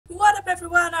up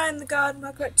everyone, I am the garden.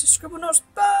 Welcome to Scribblenauts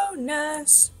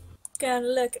Bonus. Gonna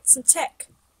look at some tech.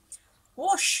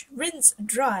 Wash, rinse,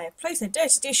 dry. Place a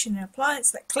dirty dish in an appliance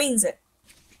that cleans it.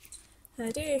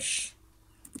 A dish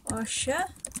washer.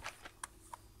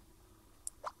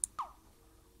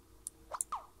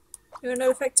 You're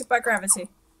not affected by gravity.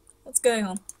 What's going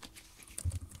on?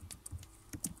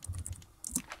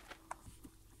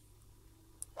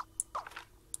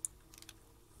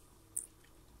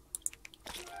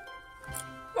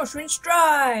 Wash, rinse,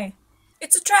 dry.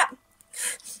 It's a trap.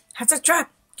 It's a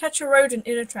trap. Catch a rodent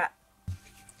in a trap.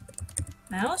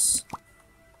 Mouse.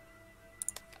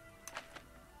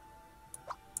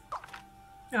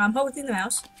 No, I'm holding the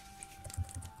mouse.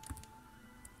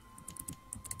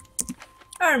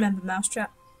 I remember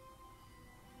mousetrap.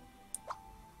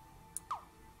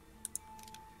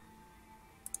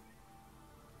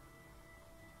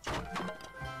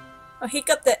 Oh, he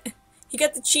got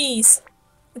the cheese.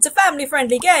 It's a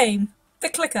family-friendly game. The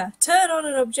clicker. Turn on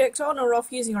an object on or off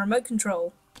using a remote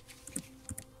control.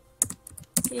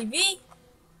 TV.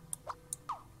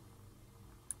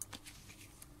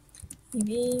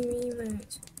 TV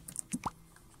remote.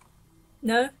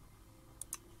 No?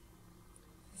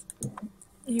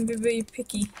 You can be very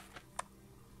picky.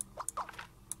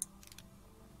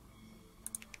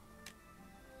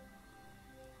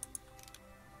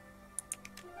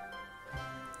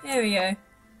 There we go.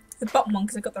 The bottom one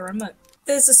because I got the remote.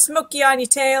 There's a Smokey on your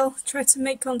tail. Try to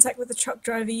make contact with the truck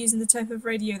driver using the type of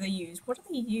radio they use. What do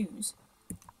they use?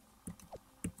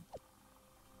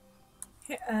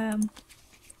 Okay,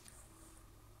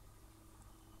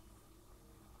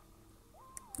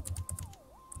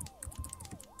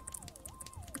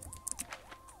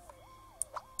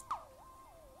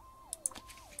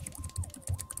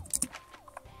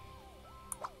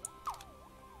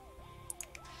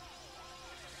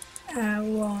 I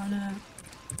wanna...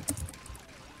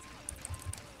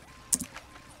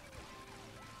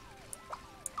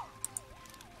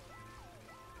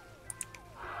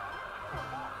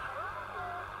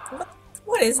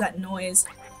 What is that noise?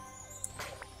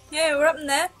 Yeah, we're up in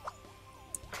there.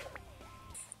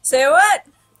 So what?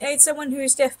 Aid someone who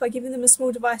is deaf by giving them a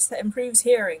small device that improves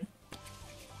hearing.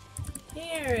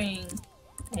 Hearing.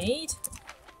 Aid.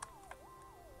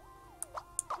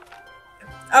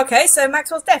 Okay, so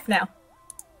Maxwell's deaf now.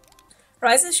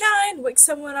 Rise and shine! Wake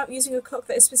someone up using a clock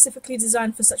that is specifically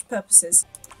designed for such purposes.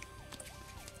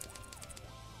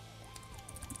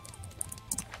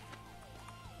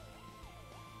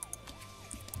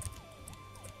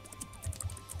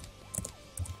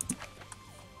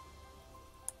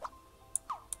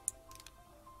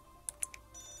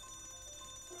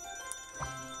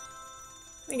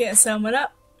 We get someone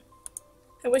up.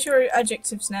 Hey, what's your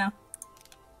adjectives now?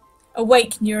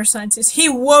 Awake, neuroscientist. He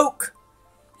woke!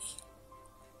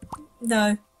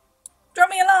 No. Drop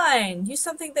me a line! Use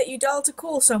something that you dial to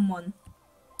call someone.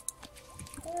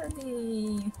 Or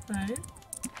the phone.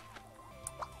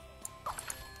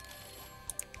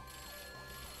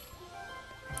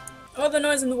 All the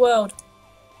noise in the world.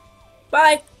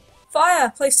 Bye!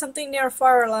 Fire! Place something near a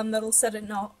fire alarm that'll set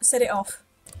it off.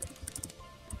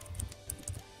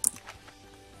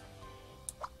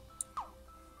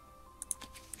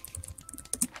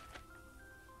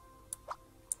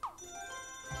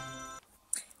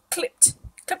 Clipped.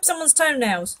 Clip someone's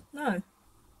toenails. No.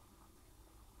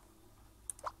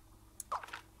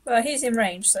 Well, he's in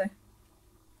range, so.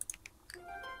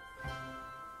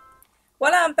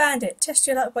 Well, Armed Bandit. Test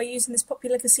your luck by using this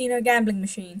popular casino gambling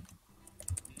machine.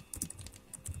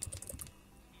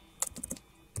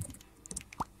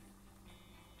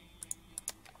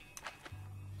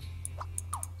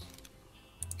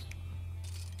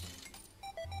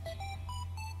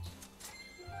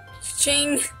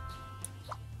 Ching!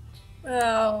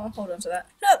 Oh, hold on to that.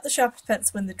 Not the sharpest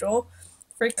pencil in the drawer.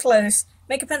 Very close.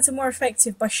 Make a pencil more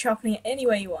effective by sharpening it any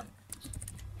way you want.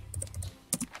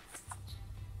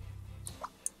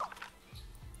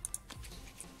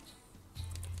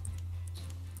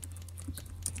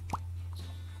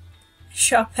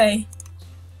 Sharpay.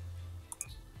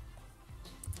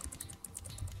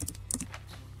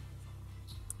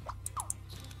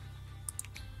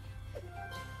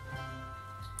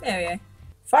 There we go.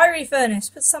 Fiery furnace.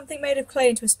 Put something made of clay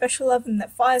into a special oven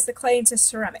that fires the clay into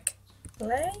ceramic.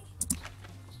 Clay?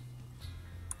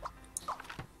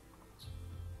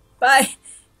 Bye!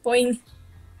 Boing.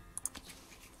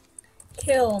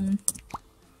 Kiln.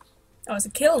 Oh, it's a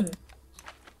kiln.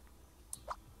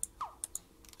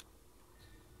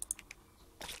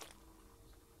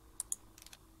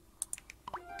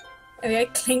 There we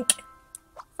go. Clink.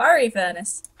 Fiery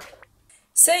furnace.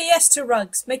 Say yes to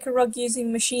rugs. Make a rug using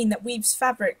a machine that weaves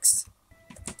fabrics.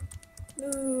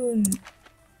 Moon.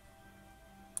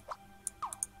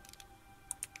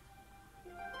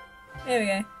 There we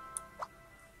go.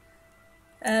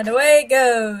 And away it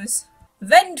goes.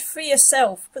 Vend for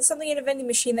yourself. Put something in a vending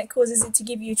machine that causes it to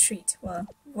give you a treat. Well,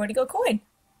 we've already got a coin.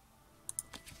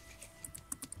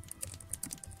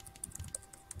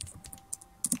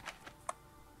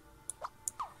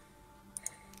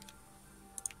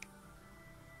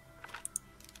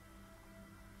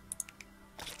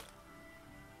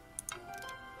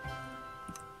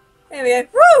 There we go.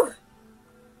 Woo!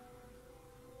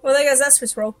 Well, there goes that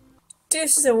Swiss roll.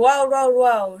 This is a wild, wild,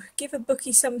 wild. Give a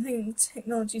bookie something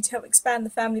technology to help expand the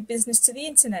family business to the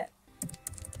internet.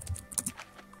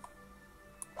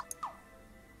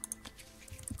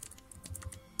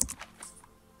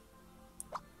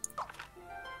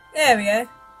 There we go.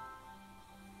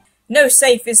 No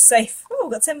safe is safe. Oh,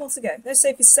 we've got 10 more to go. No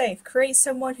safe is safe. Create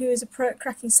someone who is a pro at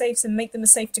cracking safes and make them a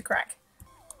safe to crack.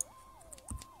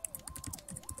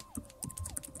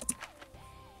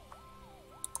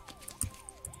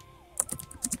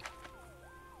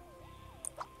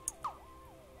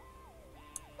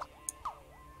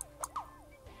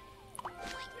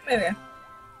 There we go.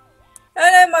 Oh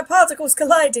no, my particles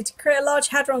collided. Create a large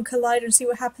hadron collider and see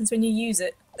what happens when you use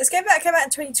it. This game came out in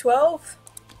 2012.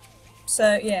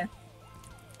 So, yeah.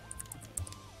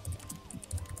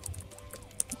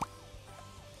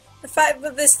 The fact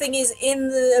that this thing is in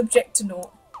the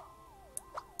Objectonaut.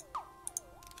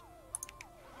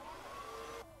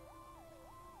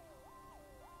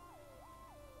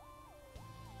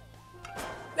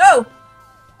 No!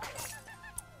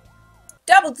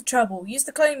 Double the trouble. Use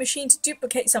the cloning machine to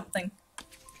duplicate something.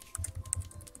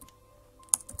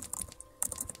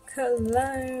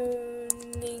 Cloning.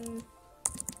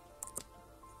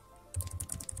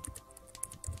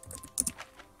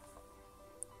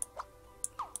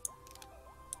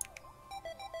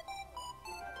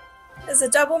 There's a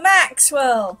double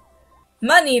Maxwell.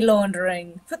 Money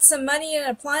laundering. Put some money in an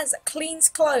appliance that cleans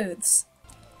clothes.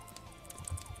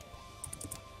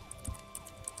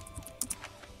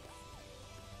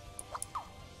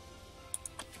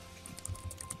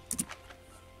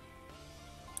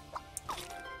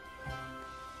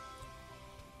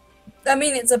 I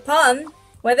mean, it's a pun.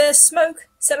 Where there's smoke,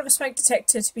 set up a smoke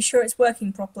detector to be sure it's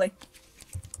working properly.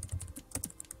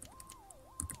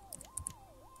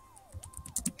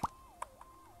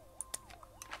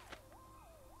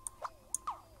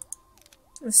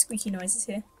 The squeaky noises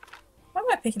here. Why am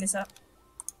I picking this up?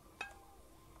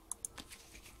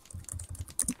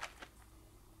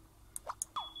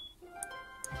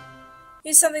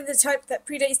 Use something to type that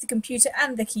predates the computer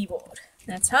and the keyboard.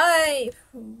 Now typewriter.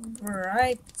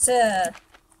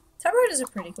 Typewriters are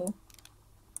pretty cool.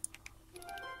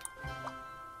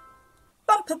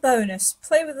 Bumper bonus.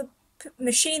 Play with a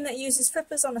machine that uses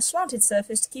flippers on a slanted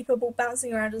surface to keep a ball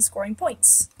bouncing around and scoring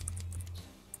points.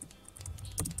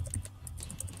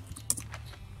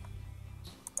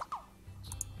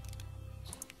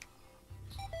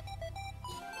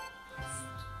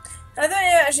 I thought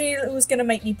it actually was going to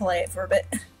make me play it for a bit.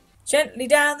 Gently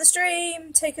down the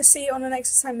stream, take a seat on an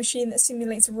exercise machine that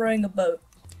simulates rowing a boat.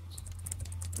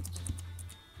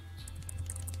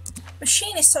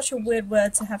 Machine is such a weird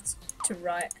word to have to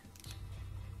write.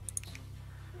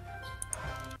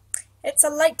 It's a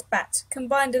light bat,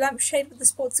 combined a lampshade with the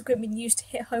sports equipment used to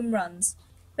hit home runs.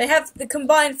 They have the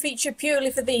combined feature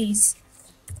purely for these.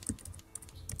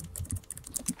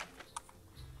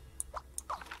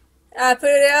 I put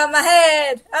it on my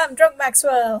head! I'm drunk,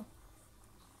 Maxwell!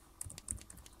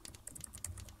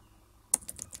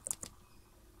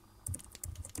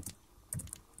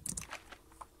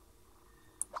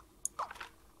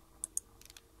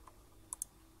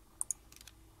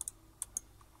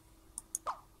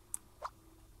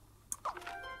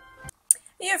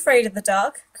 Are you afraid of the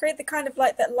dark? Create the kind of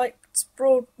light that lights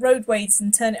broad roadways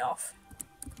and turn it off.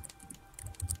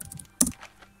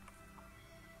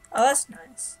 Oh, that's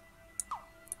nice.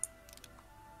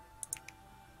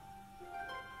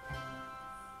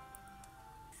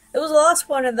 It was the last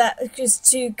one of that, which is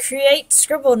to create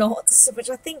Scribblenauts, which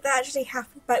I think that actually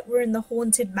happened back we're in the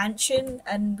haunted mansion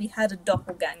and we had a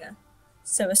doppelganger.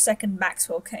 So a second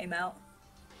Maxwell came out.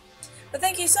 But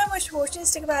thank you so much for watching.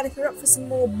 Stick about if you're up for some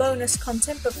more bonus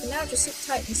content, but for now just sit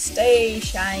tight and stay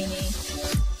shiny.